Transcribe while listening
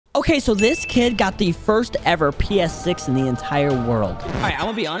Okay, so this kid got the first ever PS6 in the entire world. All right, I'm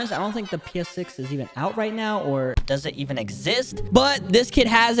gonna be honest. I don't think the PS6 is even out right now, or does it even exist? But this kid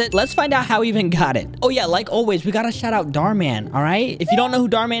has it. Let's find out how he even got it. Oh yeah, like always, we gotta shout out Darman, all right? If you don't know who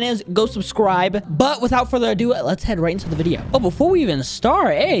Darman is, go subscribe. But without further ado, let's head right into the video. Oh, before we even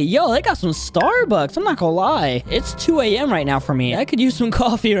start, hey, yo, they got some Starbucks. I'm not gonna lie. It's 2 a.m. right now for me. I could use some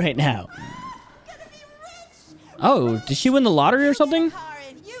coffee right now. Oh, did she win the lottery or something?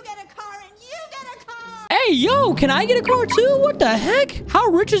 Hey, yo, can I get a car too? What the heck? How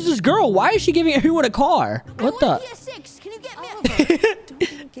rich is this girl? Why is she giving everyone a car? What the? PS6. Can you get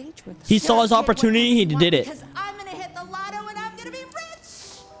me a He saw his opportunity. He did it. Because I'm going to hit the lotto and I'm going to be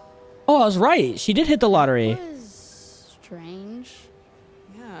rich. Oh, I was right. She did hit the lottery. That was strange.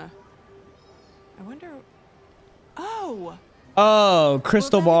 Yeah. I wonder... Oh! Oh,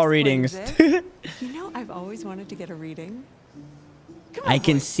 crystal Well, that ball explains readings. You know, I've always wanted to get a reading. Come I on,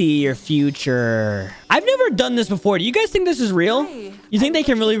 can boys. see your future. I've never done this before. Do you guys think this is real? Hey, You think they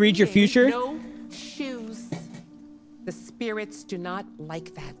can really read your future? No shoes. The spirits do not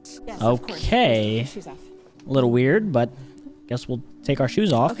like that. Yes, of course. Okay. Shoes off. A little weird, but guess we'll take our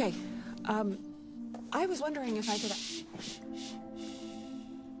shoes off. Okay. I was wondering if I could...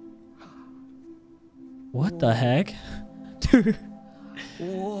 What the heck?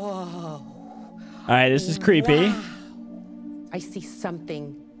 Whoa. All right, this is creepy. Wow. I see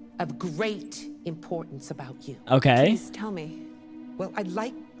something of great importance about you. Okay. Please tell me. Well, I'd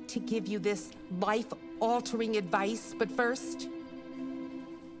like to give you this life-altering advice, but first,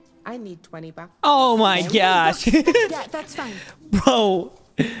 I need 20 bucks. Oh my gosh. Yeah, that's fine. Bro.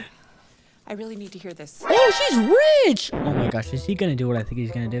 I really need to hear this. Oh, she's rich. Oh my gosh, is he gonna do what I think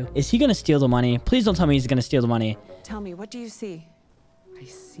he's gonna do? Is he gonna steal the money? Please don't tell me he's gonna steal the money. Tell me, what do you see? I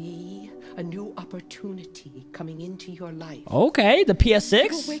see a new opportunity coming into your life. Okay, the You'll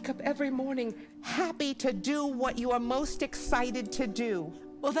PS6? wake up every morning happy to do what you are most excited to do.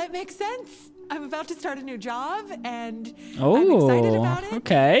 Well, that makes sense. I'm about to start a new job, and I'm excited Oh, about it.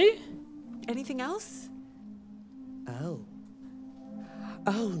 okay. Anything else? Oh.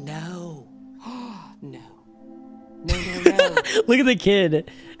 Oh, no. No. No, no, no. Look at the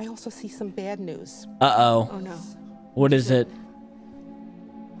kid. I also see some bad news. Uh-oh. Oh, no. What is it?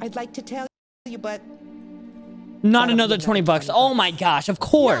 I'd like to tell you, but Not another 20 bucks. Oh my gosh, of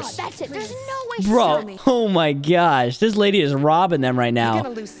course. That's it. There's no way she's Bro, telling me. oh my gosh. This lady is robbing them right you're now. gonna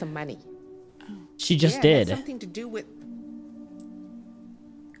lose some money. She just Yeah, it did. has something to do with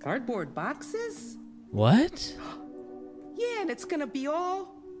cardboard boxes? What? Yeah, and it's gonna be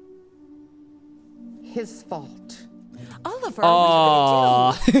all his fault. Oliver,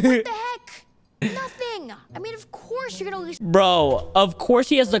 Oh. What the heck? Nothing. I mean, of course you're going to lose. Bro, of course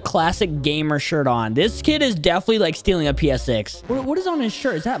he has the classic gamer shirt on. This kid is definitely like stealing a PS6. What is on his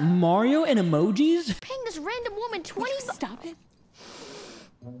shirt? Is that Mario and emojis? Paying this random woman 20 bucks. stop it.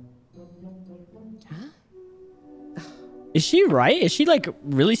 Is she right? Is she like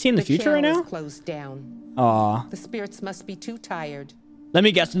really seeing the future right channel now? is closed down. Aw. The spirits must be too tired. Let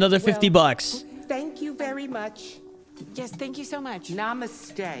me guess, another 50 Well, bucks. Thank you very much. Yes, thank you so much.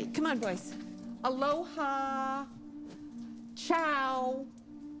 Namaste. Come on, boys. Aloha. Ciao.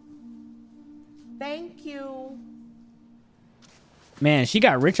 Thank you. Man, she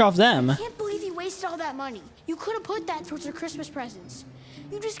got rich off them. I can't believe you wasted all that money. You could have put that towards your Christmas presents.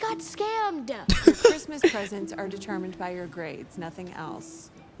 You just got scammed. Your Christmas presents are determined by your grades, nothing else.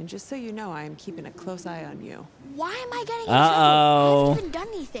 And just so you know, I am keeping a close eye on you. Why am I getting in Uh-oh. trouble? I haven't even done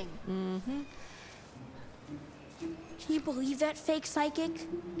anything. Can you believe that fake psychic?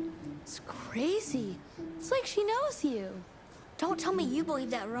 It's crazy. It's like she knows you. Don't tell me you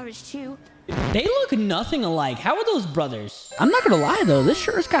believe that rubbish too. They look nothing alike. How are those brothers? I'm not gonna lie though, this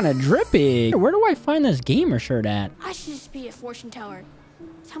shirt is kind of drippy. Where do I find this gamer shirt at? I should just be a fortune teller.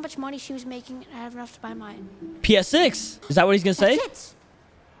 That's how much money she was making, and I have enough to buy mine. PS6? Is that what he's gonna say? That's it.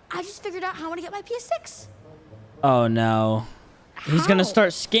 I just figured out how I'm gonna get my PS6. Oh no. He's gonna How? start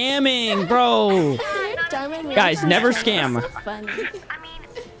scamming, bro. Guys, never scam.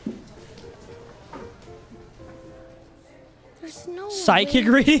 There's no Psychic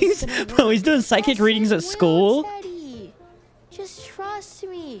way readings? this is gonna Bro, he's doing psychic work. readings at Yes, school? Teddy. Just trust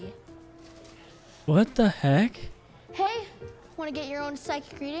me. What the heck? Hey, want to get your own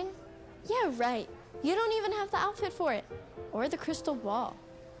psychic reading? Yeah, right. You don't even have the outfit for it. Or the crystal ball.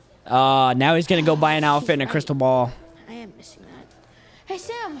 Now he's gonna go buy an outfit and a crystal ball. I am missing that. Hey,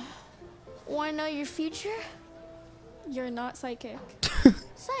 Sam. Want to know your future? You're not psychic.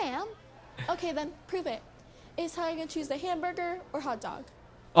 Sam? Okay, then prove it. Is how you're gonna choose the hamburger or hot dog?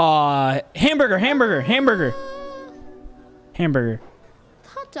 Hamburger. Uh, Hamburger.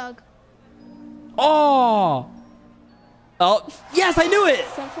 Hot hot dog. Oh. Oh, yes, I knew it.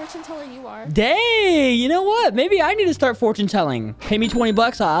 Some fortune teller you are. Dang, you know what? Maybe I need to start fortune telling. Pay me 20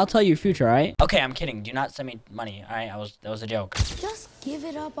 bucks. I'll tell you your future, all right? Okay, I'm kidding. Do not send me money. All right, that was a joke. Just give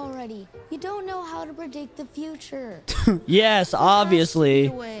it up already. You don't know how to predict the future. Yes, obviously.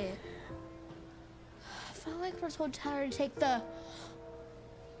 Either way. I felt like we're told Tyler to take the...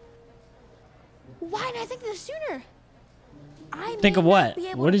 Why didn't I think of this sooner? I Think may of not what? be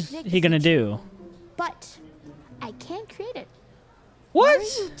able What to is predict he the gonna future, do? But I can't create it. What?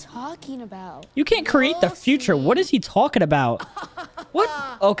 What are you talking about? You can't create the We'll future. see. What is he talking about? What?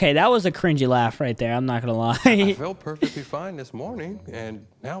 Okay, that was a cringy laugh right there. I'm not gonna I lie. felt perfectly fine this morning, and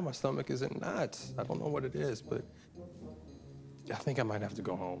now my stomach is in knots. I don't know what it is, but I think I might have to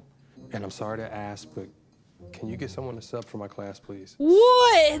go home. And I'm sorry to ask, but can you get someone to sub for my class, please?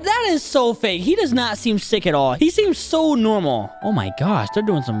 What? That is so fake. He does not seem sick at all. He seems so normal. Oh my gosh, they're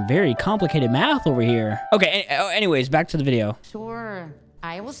doing some very complicated math over here. Okay, anyways, back to the video. Sure.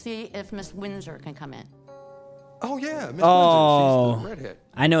 I will see if Miss Windsor can come in. Oh, yeah, Miss Oh. Windsor. She's the redhead.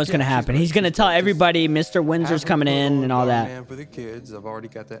 I know it's Yeah, gonna she's happen. great. He's gonna She's tell great. Just everybody Mr. Windsor's have her coming put in on and all that. Man for the kids. I've already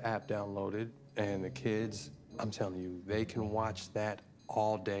got the app downloaded, and the kids, I'm telling you, they can watch that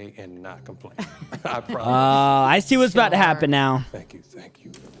all day and not complain. I promise. I see what's about to happen now. Thank you, thank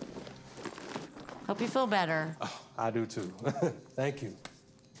you. Hope you feel better. I do too. Thank you.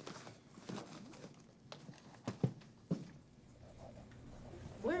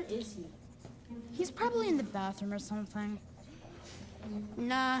 Where is he? He's probably in the bathroom or something.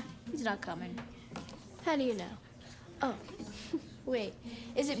 Nah, he's not coming. How do you know? Oh, wait.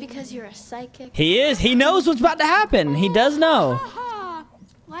 Is it because you're a psychic? He is. He knows what's about to happen. He does know. Haha!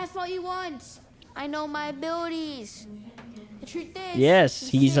 Laugh all you want. I know my abilities. The truth is... Yes,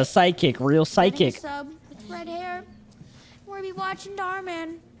 he's a psychic, real psychic. Sub with red hair. We're gonna be watching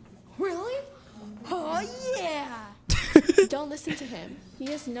Darman. Really? Oh, yeah! Don't listen to him. He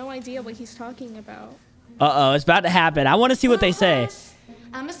has no idea what he's talking about. Uh-oh, it's about to happen. I want to see what they say.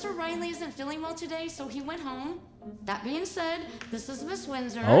 Mr. Riley isn't feeling well today, so he went home. That being said, this is Miss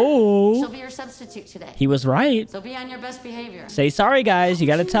Windsor. Oh. She'll be your substitute today. He was right. So be on your best behavior. Say sorry, guys. You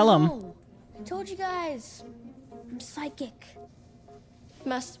got to tell him. No. I told you guys. I'm psychic.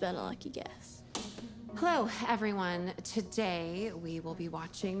 Must have been a lucky guess. Hello, everyone. Today we will be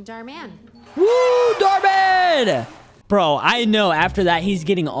watching Darman. Woo, Darman! Bro, I know after that, he's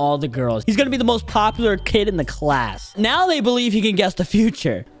getting all the girls. He's going to be the most popular kid in the class. Now they believe he can guess the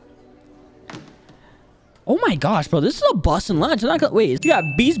future. Oh my gosh, bro. This is a bussin' lunch. I'm not gonna... Wait, you got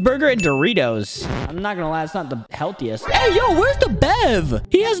Beast Burger and Doritos. I'm not gonna lie, it's not the healthiest. Hey, yo, where's the bev?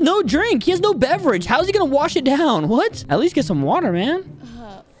 He has no drink. He has no beverage. How's he gonna wash it down? What? At least get some water, man.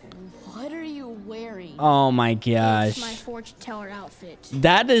 What are you wearing? Oh my gosh. It's my fortune teller outfit.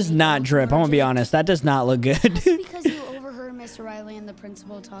 That does not drip. I'm gonna be honest. That does not look good. Just because you overheard Mr. Riley and the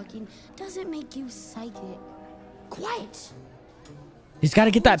principal talking doesn't make you psychic. Quiet. He's got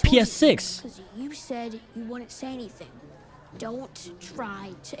to get that PS6. Because you said you wouldn't say anything. Don't try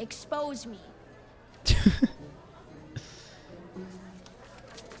to expose me.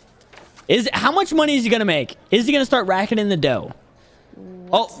 How much money is he gonna make? Is he gonna start racking in the dough?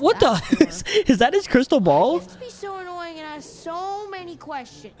 Oh, what the? Is that his crystal ball? You have to be so annoying and ask so many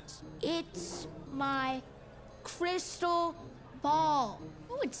questions. It's my crystal ball.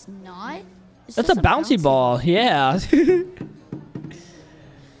 No, it's not. It's That's a just bouncy ball. Yeah.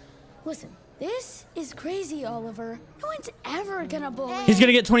 Listen, this is crazy, Oliver. No one's ever gonna believe. He's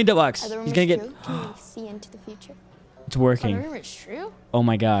gonna get 20 bucks. Are the He's rumors gonna get. true? Can we see into the future? It's Are the working. rumors true? Oh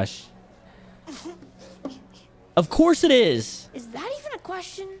my gosh. Of course it is. Is that even a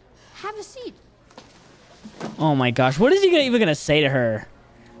question? Have a seat. Oh my gosh. What is he even gonna say to her?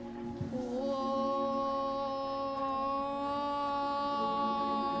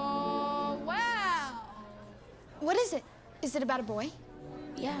 Whoa, wow. What is it? Is it about a boy?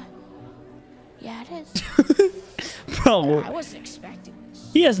 Yeah. Yeah, it is. Bro, I wasn't expecting this.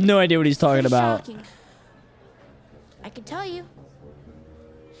 he has no idea what he's talking Pretty about. shocking. I can tell you.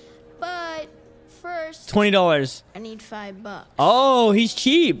 But first, $20. I need $5. Oh, he's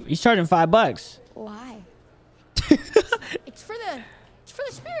cheap. He's charging $5. Why? It's for the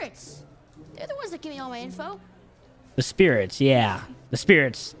spirits. They're the ones that give me all my info. The spirits, yeah. The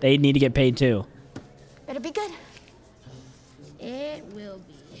spirits, they need to get paid too. Better be good. It will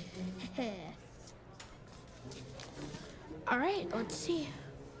be. All right, let's see.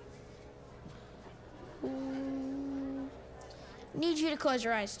 Need you to close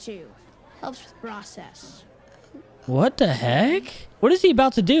your eyes too. Helps with the process. What the heck? What is he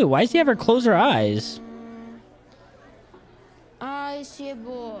about to do? Why does he have her close her eyes? Eyes your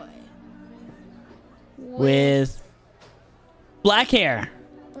boy. With black hair.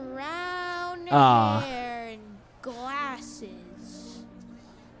 Brown Aw. hair and glasses.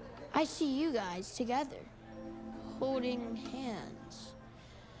 I see you guys together, holding hands.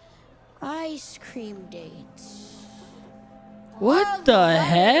 Ice cream dates. What the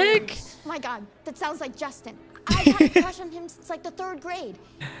heck? Oh my God, that sounds like Justin. I've had a crush on him since like the 3rd grade.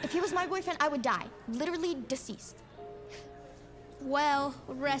 If he was my boyfriend, I would die. Literally deceased. Well,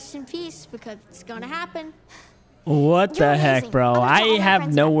 rest in peace, because it's gonna happen. What You're the heck, amazing. bro? I'm gonna tell all I my have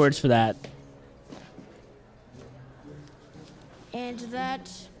friends no about words for that. And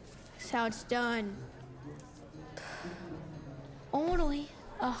that's how it's done. Only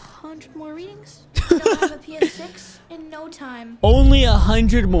 100 more readings. I'll have a PS6 in no time. Only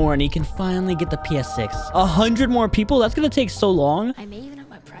 100 more and he can finally get the PS6. 100 more people? That's gonna take so long. I may even up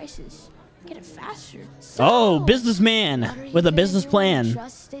my prices. Get it faster. Oh, What are businessman you with a gonna business do when plan.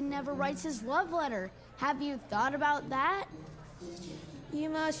 Justin never writes his love letter. Have you thought about that? You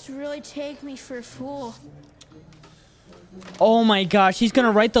must really take me for a fool. Oh my gosh, he's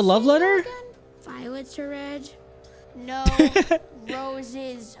gonna write the love letter? Violets are red. No,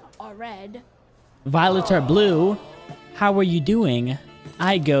 roses are red. Violets are blue. How are you doing?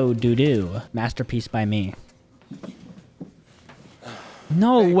 I go doo-doo. Masterpiece by me.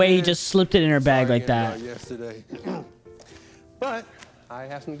 No way he just slipped it in her bag like that. Yesterday. But I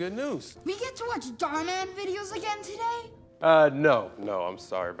have some good news. We get to watch Darman videos again today? No, I'm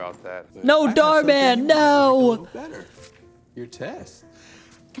sorry about that. No, I have something Darman, you might no. like a little better. Your test.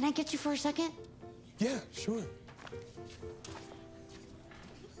 Can I get you for a second? Yeah, sure.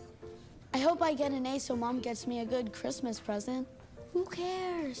 I hope I get an A so Mom gets me a good Christmas present. Who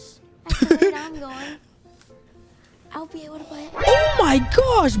cares? At the rate I'm going, I'll be able to buy it. Oh my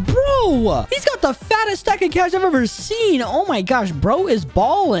gosh, bro! He's got the fattest stack of cash I've ever seen. Oh my gosh, bro is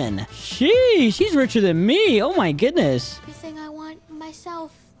ballin'. Sheesh, he's richer than me. Oh my goodness. Everything I want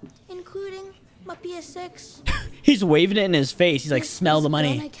myself, including my PS6. He's waving it in his face. He's like, This smell is the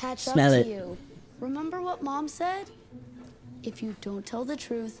money. gonna catch up Smell to it. you. Remember what Mom said? If you don't tell the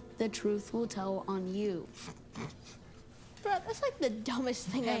truth will tell on you. Bro, that's like the dumbest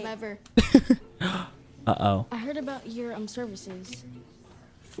thing I've ever. Uh-oh. I heard about your services.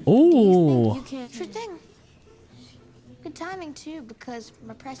 Ooh. You can't. Sure thing. Good timing too, because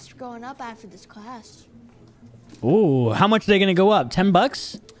my price is going up after this class. Ooh, how much are they gonna go up? 10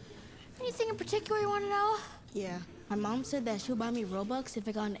 bucks? Anything in particular you want to know? Yeah. My mom said that she'll buy me Robux if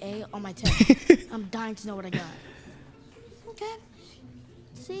I got an A on my test. I'm dying to know what I got. Okay.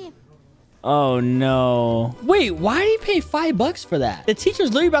 Let's see. Oh no. Wait, why did he pay 5 bucks for that? The teacher's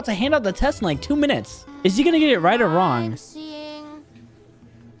literally about to hand out the test in like 2 minutes. Is he gonna get it right or wrong? I'm seeing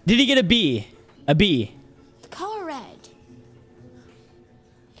Did he get a B? A B. the color red.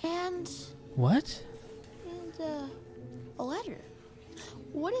 And What? a letter.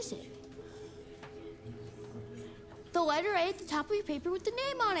 What is it? The letter A at the top of your paper with the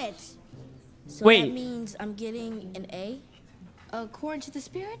name on it. So Wait. that means I'm getting an A? According to the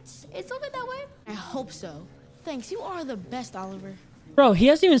spirits, it's looking that way. I hope so. Thanks, you are the best, Oliver. Bro, he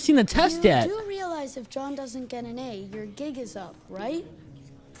hasn't even seen the test You yet. do realize if John doesn't get an A, your gig is up, right?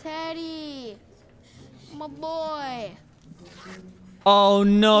 Teddy, my boy. Oh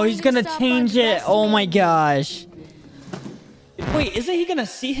no, Why he's you gonna stop change it. Oh my underestimating me? gosh. Wait, isn't he gonna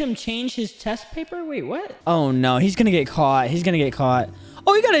see him change his test paper? Wait, what? Oh no, he's gonna get caught. He's gonna get caught.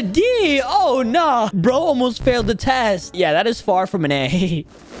 Oh, he got a D. Oh no. Bro almost failed the test. Yeah, that is far from an A.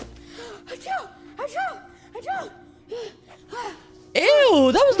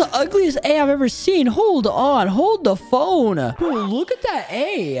 Ew, that was the ugliest A I've ever seen. Hold on, hold the phone. Bro, look at that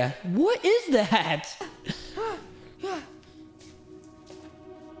A. What is that?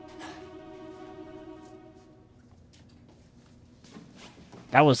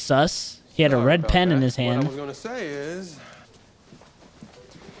 That was sus. He had a Sorry red about pen in that. his hand. What I was gonna say is,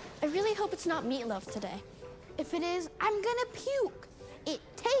 I really hope it's not meatloaf today. If it is, I'm gonna puke. It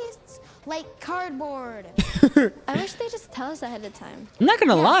tastes like cardboard. I wish they just tell us ahead of time. I'm not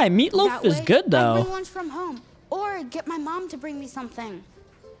gonna lie, meatloaf That is way, good I though. bring lunch from home, or get my mom to bring me something.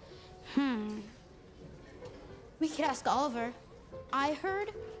 We could ask Oliver. I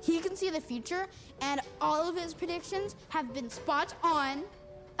heard he can see the future, and all of his predictions have been spot on.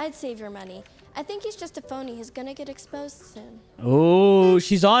 I'd save your money. I think he's just a phony who's gonna get exposed soon. Oh,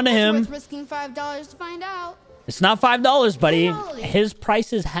 she's on to It's him. worth risking $5 to find out. It's not $5, buddy. Golly. His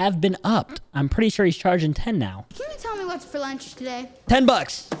prices have been upped. I'm pretty sure he's charging 10 now. Can you tell me what's for lunch today? 10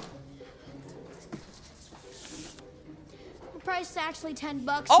 bucks. The price is actually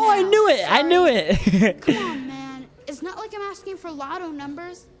 $10. Oh, I now. knew it. I knew Sorry. it. Come on, man. It's not like I'm asking for lotto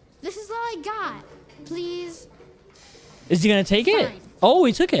numbers. This is all I got. Please. Is he gonna take it? Fine. Oh,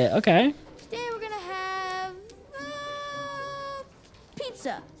 he took it. Okay. Today we're gonna have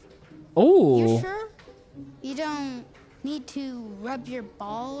pizza. Oh. You sure? You don't need to rub your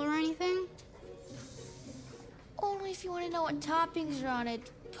ball or anything? Only if you want to know what toppings are on it,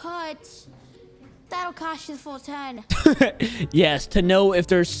 but that'll cost you the full 10. Yes, to know if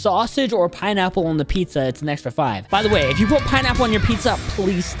there's sausage or pineapple on the pizza, it's an extra 5. By the way, if you put pineapple on your pizza,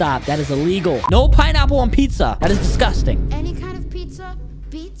 please stop. That is illegal. No pineapple on pizza. That is disgusting. Any kind of pizza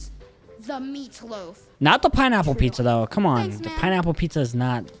beats the meatloaf. Not the pineapple pizza, though. Come on. Thanks, The man. pineapple pizza is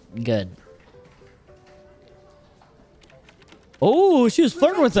not good. Oh, she was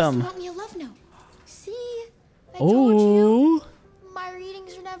flirting with him. Want me a love note? See? I told you. Oh. My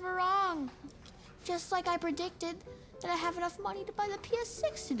readings are never wrong. Just like I predicted that I have enough money to buy the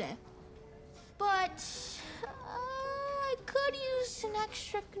PS6 today. But I could use an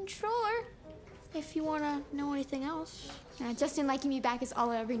extra controller if you want to know anything else. Justin liking me back is all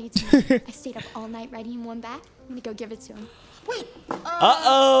I ever need to know. I stayed up all night writing him one back. I'm gonna go give it to him. Wait.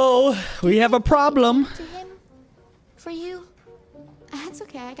 Uh-oh. We have a problem. To him? For you? That's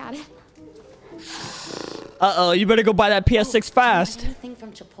okay, I got it. Uh-oh. You better go buy that PS6 fast. Anything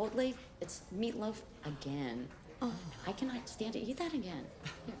from Chipotle? It's meatloaf again. Oh, I cannot stand to eat that again.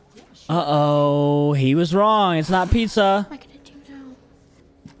 Here, Uh-oh. He was wrong. It's not pizza. What am I going to do now?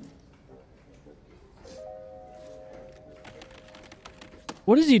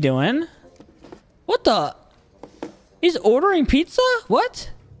 What is he doing? What the? He's ordering pizza?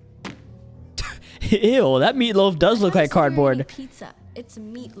 What? Ew, that meatloaf does look like cardboard. Pizza. It's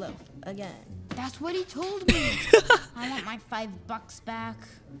meatloaf again. That's what he told me. I want my $5 back.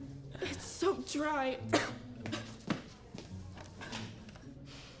 It's so dry.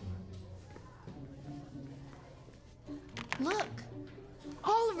 Look.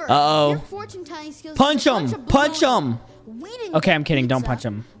 Oliver. Uh-oh. Your fortune telling skills. Punch is a bunch him. of Punch baloney. him. We didn't Okay, get I'm kidding. Don't pizza. punch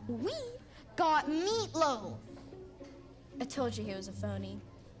him. We got meatloaf. I told you he was a phony.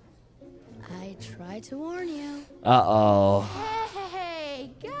 I tried to warn you. Uh-oh.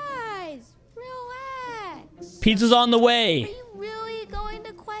 Hey, guys, relax. Pizza's on the Are way. you really going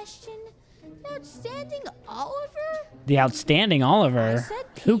to question the outstanding Oliver? The outstanding I Oliver. said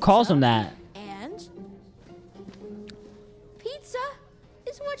Who calls pizza. him that? And pizza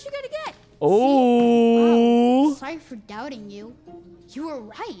is what you're gonna get. Oh. Sorry for doubting you. You were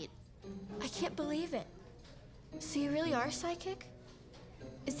right. I can't believe it. So you really are psychic?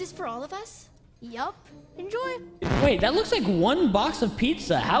 Is this for all of us? Yup. Enjoy. Wait, that looks like one box of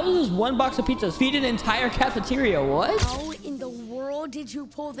pizza. How is this one box of pizza feed an entire cafeteria? What? How in the world did you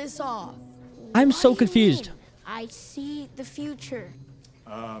pull this off? I'm so What do you confused. mean? I see the future.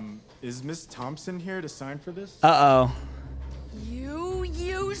 Is Miss Thompson here to sign for this? Uh-oh. You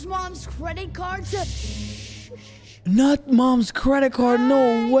use mom's credit card to... Not mom's credit card.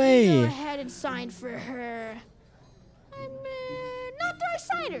 No Go way. ahead and sign for her. And not that I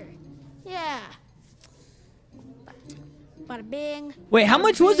signed her. Yeah. Bada bing. Wait, how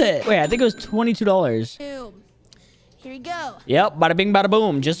much was it? Wait, I think it was $22. Boom. Here we go. Yep, bada bing, bada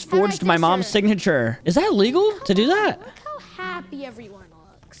boom. Just How do I forged my fix mom's her? signature. Is that legal to do that? Look how happy everyone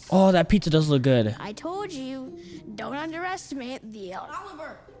looks. Oh, that pizza does look good. I told you, don't underestimate the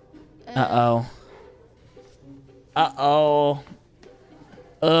Oliver. Uh-oh. Uh-oh.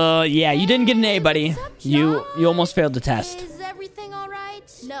 Yeah, you didn't get an A, buddy. What's up, You John? almost failed the test. Is everything all right?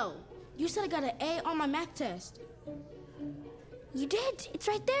 No. You said I got an A on my math test. You did. It's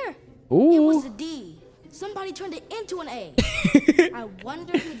right there. Ooh. It was a D. Somebody turned it into an A. I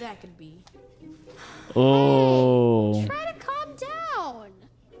wonder who that could be. Oh. Try to calm down.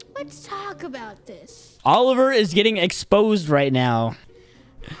 Let's talk about this. Oliver is getting exposed right now.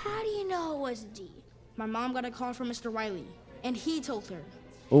 How do you know it was a D? My mom got a call from Mr. Wiley, and he told her.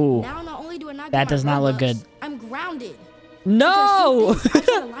 Ooh. Now not only do I not get That my does not look Robux, good. I'm grounded. No! Because she thinks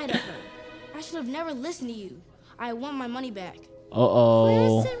I should have lied to her. I should have never listened to you. I want my money back.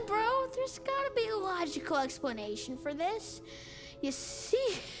 Uh-oh. Listen, bro, there's gotta be a logical explanation for this. You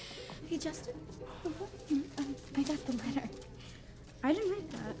see... Hey, Justin. I got the letter. I didn't write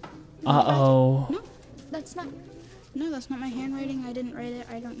that. Uh-oh. No, that's not... No, that's not my handwriting. I didn't write it.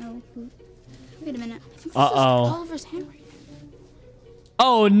 I don't know who... Wait a minute. I think this is Oliver's handwriting.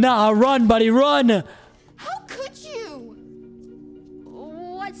 Oh, nah. Run, buddy. Run. How could you?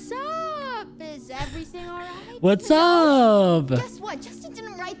 What's up? Is everything all right? What's up? Guess what? Justin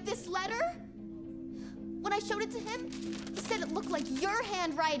didn't write this letter. When I showed it to him, he said it looked like your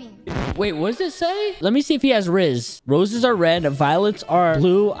handwriting. Wait, what does it say? Let me see if he has Riz. Roses are red, violets are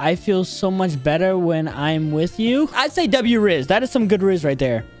blue. I feel so much better when I'm with you. I'd say W Riz. That is some good Riz right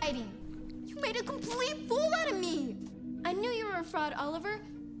there. You made a complete fool out of me. I knew you were a fraud, Oliver.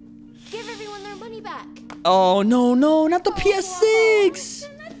 Give everyone their money back. Oh, no, not the PS6.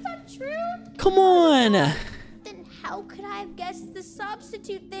 That's not true. Come on. Then how could I have guessed the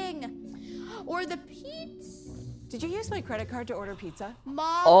substitute thing? Or the pizza? Did you use my credit card to order pizza?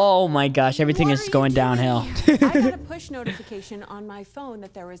 Mom? Oh my gosh, everything is going downhill. I got a push notification on my phone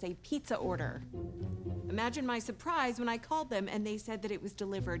that there was a pizza order. Imagine my surprise when I called them and they said that it was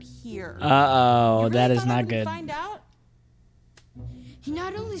delivered here. Uh-oh, Really that is thought I not would good. Find out? He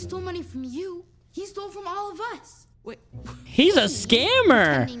not only stole money from you, he stole from all of us. Wait, He's a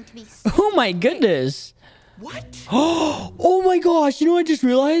scammer. Oh my goodness. what? Oh my gosh, you know what I just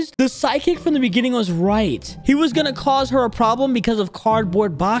realized? The psychic from the beginning was right. He was gonna cause her a problem because of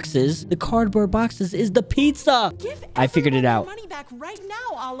cardboard boxes. The cardboard boxes is the pizza. I figured it out. Money back right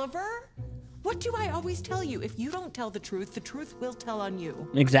now, Oliver. What do I always tell you? If you don't tell the truth will tell on you.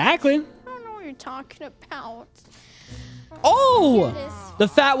 Exactly. I don't know what you're talking about. Oh, the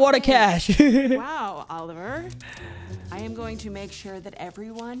fat water cash. Wow, Oliver. I am going to make sure that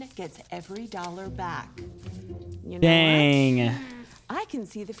everyone gets every dollar back. You know Dang. what? I can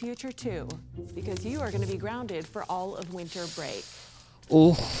see the future too, because you are going to be grounded for all of winter break.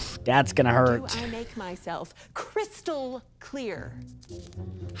 Ooh, that's gonna hurt. Do I make myself crystal clear?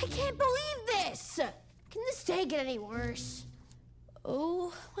 I can't believe this. Can this day get any worse?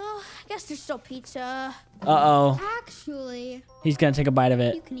 Oh, well, I guess there's still pizza. Uh-oh. Actually, He's gonna take a bite of you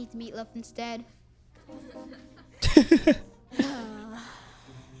it. can eat the meatloaf instead.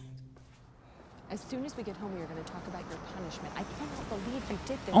 As soon as we get home, we are going to talk about your punishment. I cannot believe you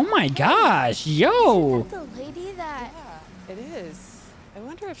did this. Oh my gosh, yo. The lady that... Yeah, it is. I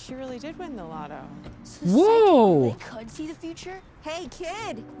wonder if she really did win the lotto. Whoa. could see the future? Hey,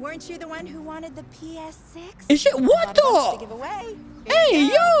 kid, weren't you the one who wanted the PS6? Is it what To give the? away. Hey,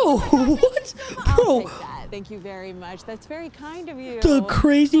 yo. What? Bro, Thank you very much. That's very kind of you. the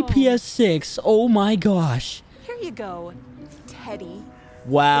crazy PS6. Oh my gosh. Here you go, Teddy.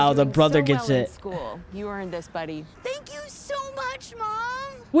 Wow, You're the doing brother so gets well in it. School. You earned this, buddy. Thank you so much,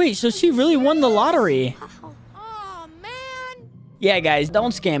 Mom. Wait, so she really won the lottery? Oh, man. Yeah, guys,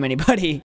 don't scam anybody.